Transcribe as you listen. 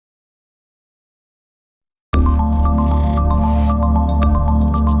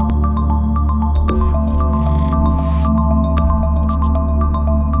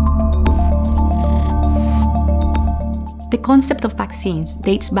concept of vaccines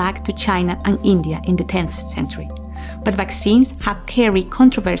dates back to China and India in the 10th century, but vaccines have carried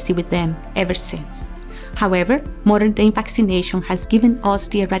controversy with them ever since. However, modern-day vaccination has given us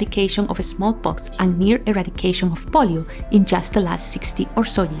the eradication of smallpox and near eradication of polio in just the last 60 or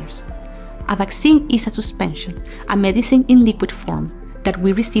so years. A vaccine is a suspension, a medicine in liquid form that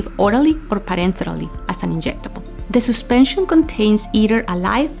we receive orally or parenterally as an injectable. The suspension contains either a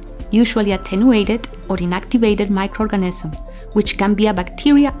live, usually attenuated or inactivated microorganism, which can be a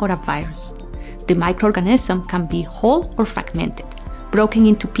bacteria or a virus. The microorganism can be whole or fragmented, broken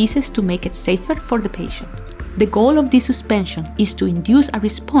into pieces to make it safer for the patient. The goal of this suspension is to induce a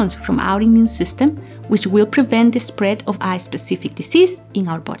response from our immune system, which will prevent the spread of a specific disease in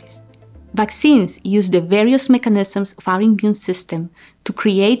our bodies. Vaccines use the various mechanisms of our immune system to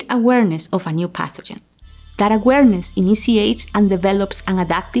create awareness of a new pathogen. That awareness initiates and develops an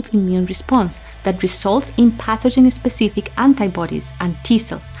adaptive immune response that results in pathogen-specific antibodies and T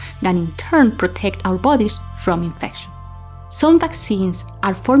cells that in turn protect our bodies from infection. Some vaccines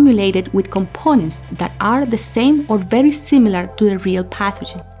are formulated with components that are the same or very similar to the real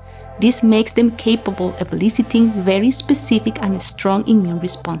pathogen. This makes them capable of eliciting very specific and strong immune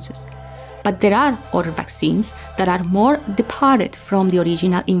responses. But there are other vaccines that are more departed from the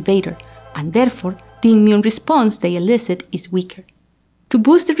original invader, and therefore the immune response they elicit is weaker. To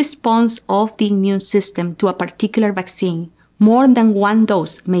boost the response of the immune system to a particular vaccine, more than one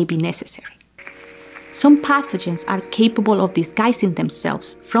dose may be necessary. Some pathogens are capable of disguising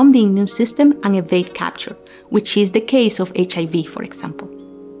themselves from the immune system and evade capture, which is the case of HIV, for example.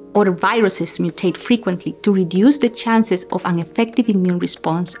 Other viruses mutate frequently to reduce the chances of an effective immune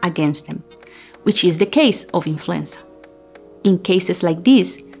response against them, which is the case of influenza. In cases like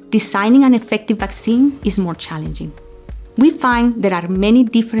this, designing an effective vaccine is more challenging. We find there are many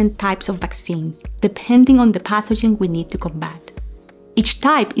different types of vaccines, depending on the pathogen we need to combat. Each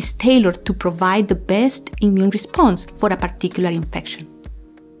type is tailored to provide the best immune response for a particular infection.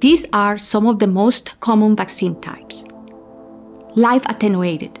 These are some of the most common vaccine types. Live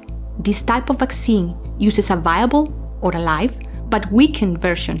attenuated. This type of vaccine uses a viable or a live but weakened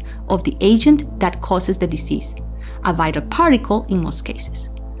version of the agent that causes the disease, a viral particle in most cases.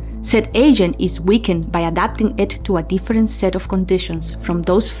 Said agent is weakened by adapting it to a different set of conditions from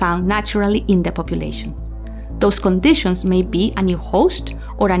those found naturally in the population. Those conditions may be a new host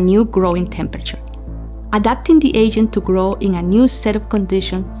or a new growing temperature. Adapting the agent to grow in a new set of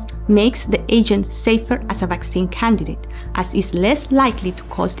conditions makes the agent safer as a vaccine candidate, as is less likely to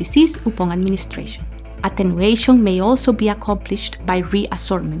cause disease upon administration. Attenuation may also be accomplished by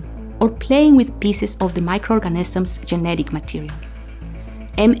reassortment or playing with pieces of the microorganism's genetic material.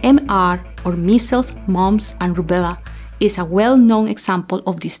 MMR, or measles, mumps, and rubella, is a well-known example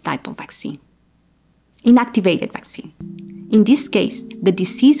of this type of vaccine. Inactivated vaccines. In this case, the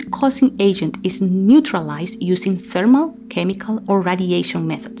disease-causing agent is neutralized using thermal, chemical, or radiation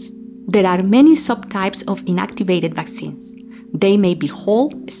methods. There are many subtypes of inactivated vaccines. They may be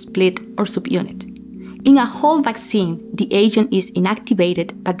whole, split, or subunit. In a whole vaccine, the agent is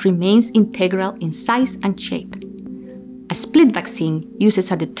inactivated but remains integral in size and shape. A split vaccine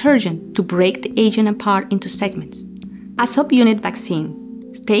uses a detergent to break the agent apart into segments. A subunit vaccine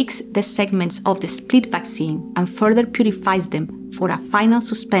takes the segments of the split vaccine and further purifies them for a final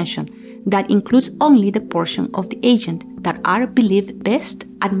suspension that includes only the portion of the agent that are believed best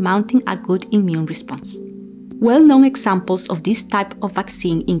at mounting a good immune response. Well-known examples of this type of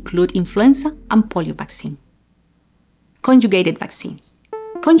vaccine include influenza and polio vaccine. Conjugated vaccines.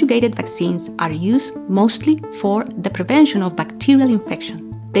 Conjugated vaccines are used mostly for the prevention of bacterial infection.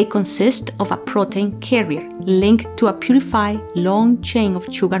 They consist of a protein carrier linked to a purified long chain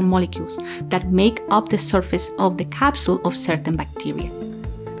of sugar molecules that make up the surface of the capsule of certain bacteria.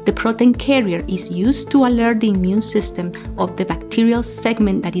 The protein carrier is used to alert the immune system of the bacterial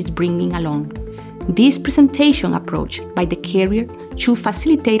segment that is bringing along. This presentation approach by the carrier should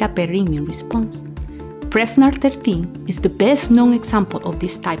facilitate a better immune response. Prevnar 13 is the best known example of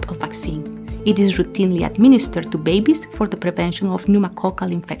this type of vaccine. It is routinely administered to babies for the prevention of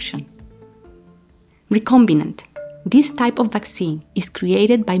pneumococcal infection. Recombinant. This type of vaccine is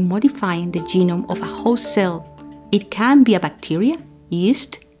created by modifying the genome of a host cell. It can be a bacteria,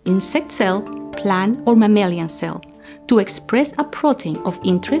 yeast, insect cell, plant, or mammalian cell to express a protein of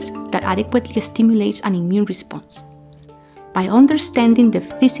interest that adequately stimulates an immune response. By understanding the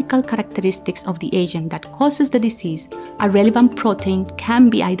physical characteristics of the agent that causes the disease, a relevant protein can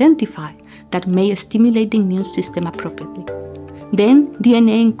be identified that may stimulate the immune system appropriately. Then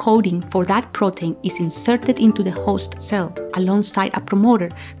DNA encoding for that protein is inserted into the host cell alongside a promoter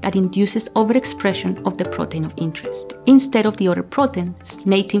that induces overexpression of the protein of interest, instead of the other proteins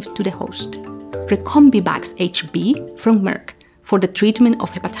native to the host. Recombivax HB from Merck for the treatment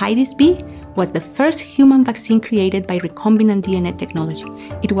of hepatitis B was the first human vaccine created by recombinant DNA technology.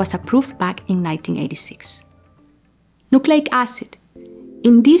 It was approved back in 1986. Nucleic acid.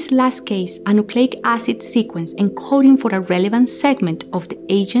 In this last case, a nucleic acid sequence encoding for a relevant segment of the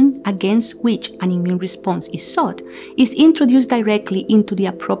agent against which an immune response is sought is introduced directly into the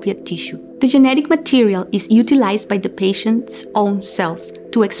appropriate tissue. The genetic material is utilized by the patient's own cells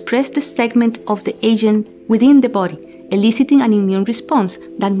to express the segment of the agent within the body, eliciting an immune response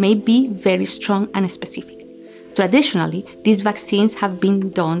that may be very strong and specific. Traditionally, these vaccines have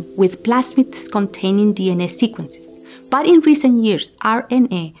been done with plasmids containing DNA sequences. But in recent years,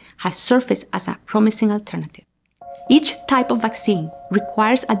 RNA has surfaced as a promising alternative. Each type of vaccine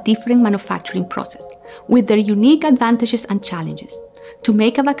requires a different manufacturing process, with their unique advantages and challenges. To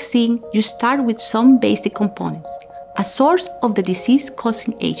make a vaccine, you start with some basic components: a source of the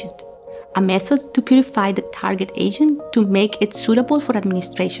disease-causing agent, a method to purify the target agent to make it suitable for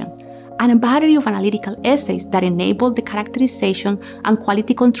administration, and a battery of analytical assays that enable the characterization and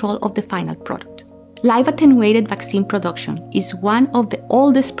quality control of the final product. Live attenuated vaccine production is one of the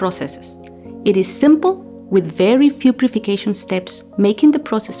oldest processes. It is simple, with very few purification steps, making the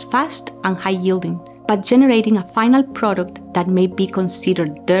process fast and high-yielding, but generating a final product that may be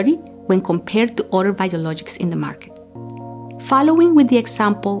considered dirty when compared to other biologics in the market. Following with the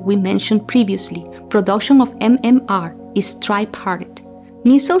example we mentioned previously, production of MMR is tripartite.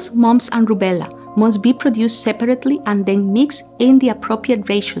 Measles, mumps, and rubella must be produced separately and then mixed in the appropriate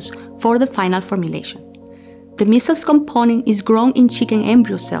ratios for the final formulation. The measles component is grown in chicken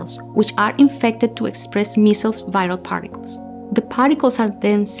embryo cells, which are infected to express measles viral particles. The particles are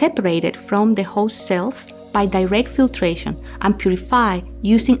then separated from the host cells by direct filtration and purified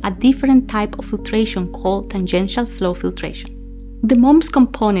using a different type of filtration called tangential flow filtration. The mumps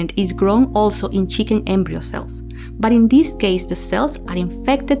component is grown also in chicken embryo cells, but in this case the cells are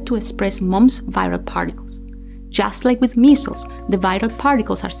infected to express mumps viral particles. Just like with measles, the viral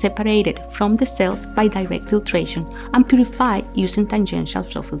particles are separated from the cells by direct filtration and purified using tangential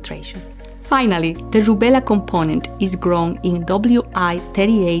flow filtration. Finally, the rubella component is grown in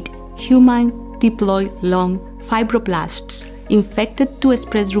WI38 human diploid lung fibroblasts infected to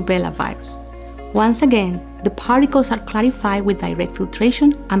express rubella virus. Once again, the particles are clarified with direct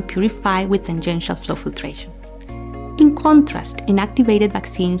filtration and purified with tangential flow filtration. In contrast, inactivated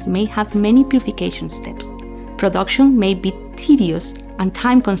vaccines may have many purification steps. Production may be tedious and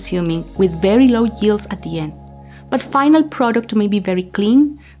time-consuming with very low yields at the end, but final product may be very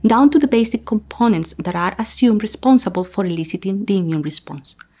clean, down to the basic components that are assumed responsible for eliciting the immune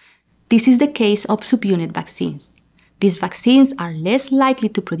response. This is the case of subunit vaccines. These vaccines are less likely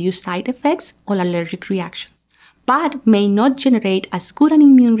to produce side effects or allergic reactions, but may not generate as good an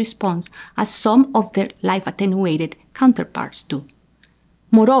immune response as some of their live-attenuated counterparts do.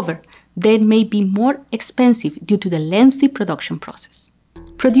 Moreover, they may be more expensive due to the lengthy production process.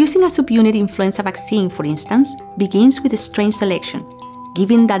 Producing a subunit influenza vaccine, for instance, begins with strain selection,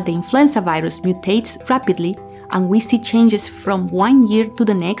 given that the influenza virus mutates rapidly and we see changes from one year to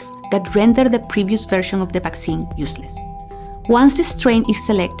the next that render the previous version of the vaccine useless. Once the strain is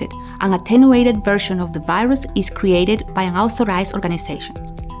selected, an attenuated version of the virus is created by an authorized organization,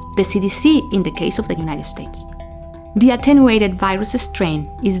 the CDC in the case of the United States. The attenuated virus strain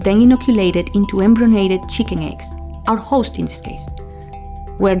is then inoculated into embryonated chicken eggs, our host in this case,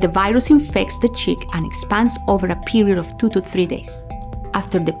 where the virus infects the chick and expands over a period of 2 to 3 days.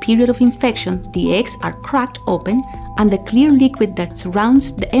 After the period of infection, the eggs are cracked open and the clear liquid that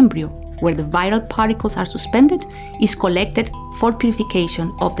surrounds the embryo, where the viral particles are suspended, is collected for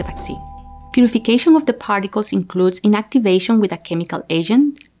purification of the vaccine. Purification of the particles includes inactivation with a chemical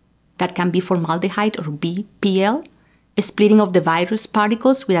agent, that can be formaldehyde or BPL, splitting of the virus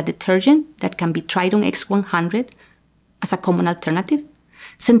particles with a detergent, that can be Tridon X100 as a common alternative,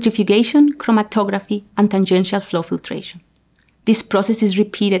 centrifugation, chromatography, and tangential flow filtration. This process is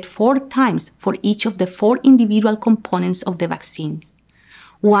repeated 4 times for each of the 4 individual components of the vaccines,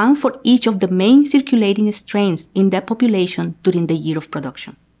 one for each of the main circulating strains in the population during the year of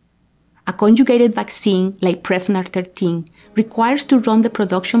production. A conjugated vaccine like Prevnar 13 requires to run the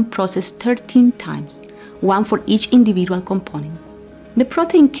production process 13 times, one for each individual component. The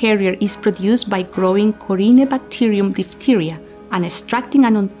protein carrier is produced by growing Corynebacterium diphtheria and extracting a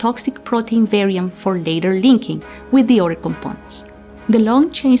non-toxic protein variant for later linking with the other components. The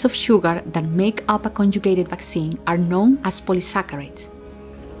long chains of sugar that make up a conjugated vaccine are known as polysaccharides.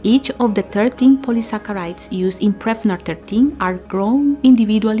 Each of the 13 polysaccharides used in Prevnar 13 are grown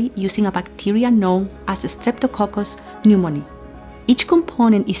individually using a bacteria known as Streptococcus pneumoniae. Each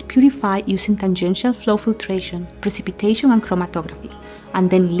component is purified using tangential flow filtration, precipitation, and chromatography, and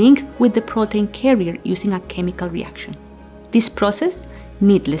then linked with the protein carrier using a chemical reaction. This process,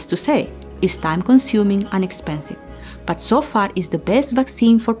 needless to say, is time-consuming and expensive, but so far is the best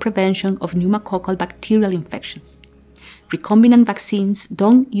vaccine for prevention of pneumococcal bacterial infections. Recombinant vaccines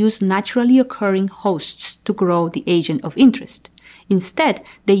don't use naturally occurring hosts to grow the agent of interest. Instead,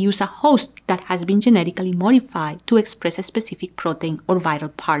 they use a host that has been genetically modified to express a specific protein or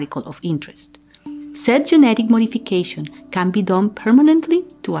viral particle of interest. Said genetic modification can be done permanently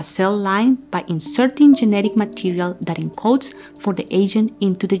to a cell line by inserting genetic material that encodes for the agent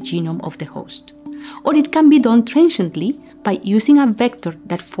into the genome of the host. Or it can be done transiently by using a vector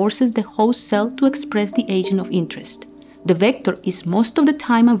that forces the host cell to express the agent of interest. The vector is most of the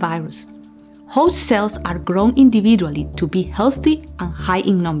time a virus. Host cells are grown individually to be healthy and high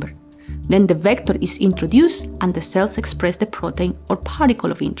in number. Then the vector is introduced and the cells express the protein or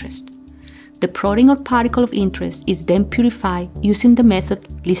particle of interest. The protein or particle of interest is then purified using the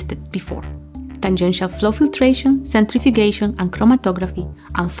method listed before: tangential flow filtration, centrifugation, and chromatography,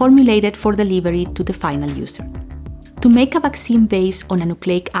 and formulated for delivery to the final user. To make a vaccine based on a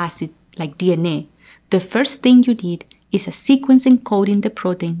nucleic acid like DNA, the first thing you need is a sequence encoding the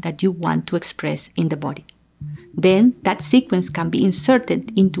protein that you want to express in the body. Then that sequence can be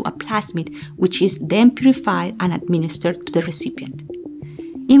inserted into a plasmid, which is then purified and administered to the recipient.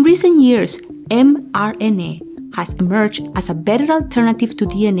 In recent years, mRNA has emerged as a better alternative to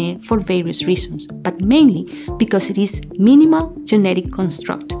DNA for various reasons, but mainly because it is minimal genetic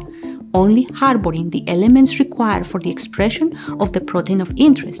construct, only harboring the elements required for the expression of the protein of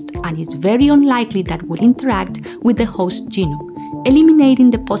interest, and is very unlikely that will interact with the host genome,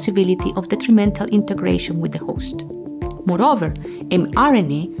 eliminating the possibility of detrimental integration with the host. Moreover,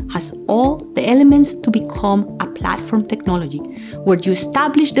 mRNA has all the elements to become a platform technology, where you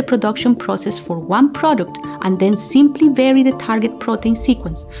establish the production process for one product and then simply vary the target protein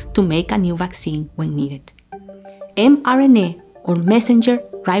sequence to make a new vaccine when needed. mRNA, or messenger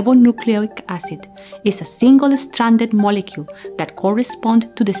ribonucleic acid, is a single-stranded molecule that corresponds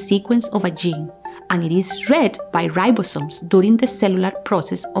to the sequence of a gene, and it is read by ribosomes during the cellular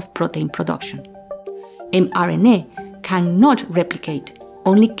process of protein production. mRNA cannot replicate,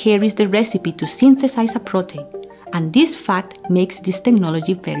 only carries the recipe to synthesize a protein, and this fact makes this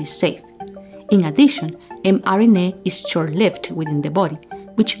technology very safe. In addition, mRNA is short-lived within the body,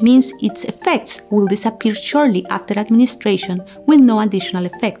 which means its effects will disappear shortly after administration with no additional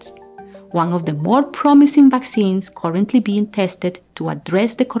effects. One of the more promising vaccines currently being tested to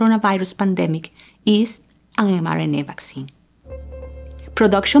address the coronavirus pandemic is an mRNA vaccine.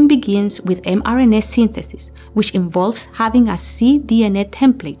 Production begins with mRNA synthesis, which involves having a cDNA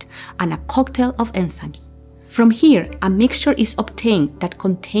template and a cocktail of enzymes. From here, a mixture is obtained that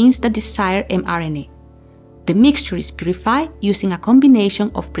contains the desired mRNA. The mixture is purified using a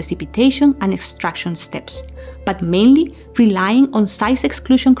combination of precipitation and extraction steps, but mainly relying on size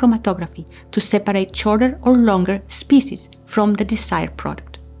exclusion chromatography to separate shorter or longer species from the desired product.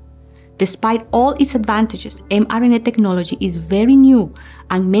 Despite all its advantages, mRNA technology is very new,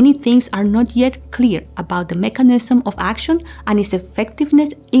 and many things are not yet clear about the mechanism of action and its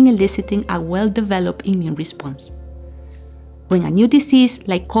effectiveness in eliciting a well-developed immune response. When a new disease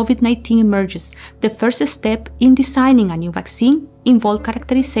like COVID-19 emerges, the first step in designing a new vaccine involves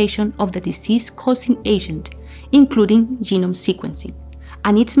characterization of the disease-causing agent, including genome sequencing,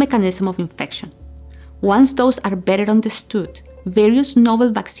 and its mechanism of infection. Once those are better understood, various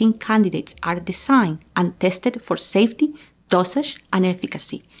novel vaccine candidates are designed and tested for safety, dosage, and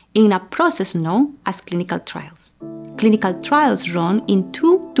efficacy in a process known as clinical trials. Clinical trials run in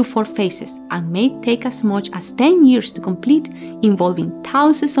 2 to 4 phases and may take as much as 10 years to complete, involving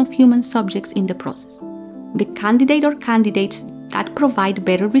thousands of human subjects in the process. The candidate or candidates that provide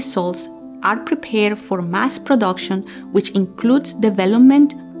better results are prepared for mass production, which includes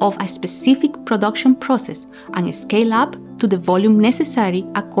development of a specific production process and scale up to the volume necessary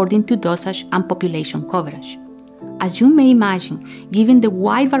according to dosage and population coverage. As you may imagine, given the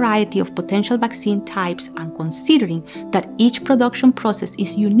wide variety of potential vaccine types and considering that each production process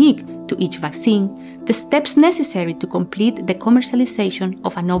is unique to each vaccine, the steps necessary to complete the commercialization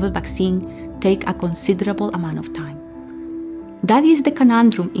of a novel vaccine take a considerable amount of time. That is the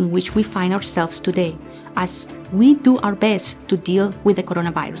conundrum in which we find ourselves today, as we do our best to deal with the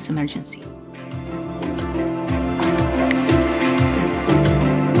coronavirus emergency.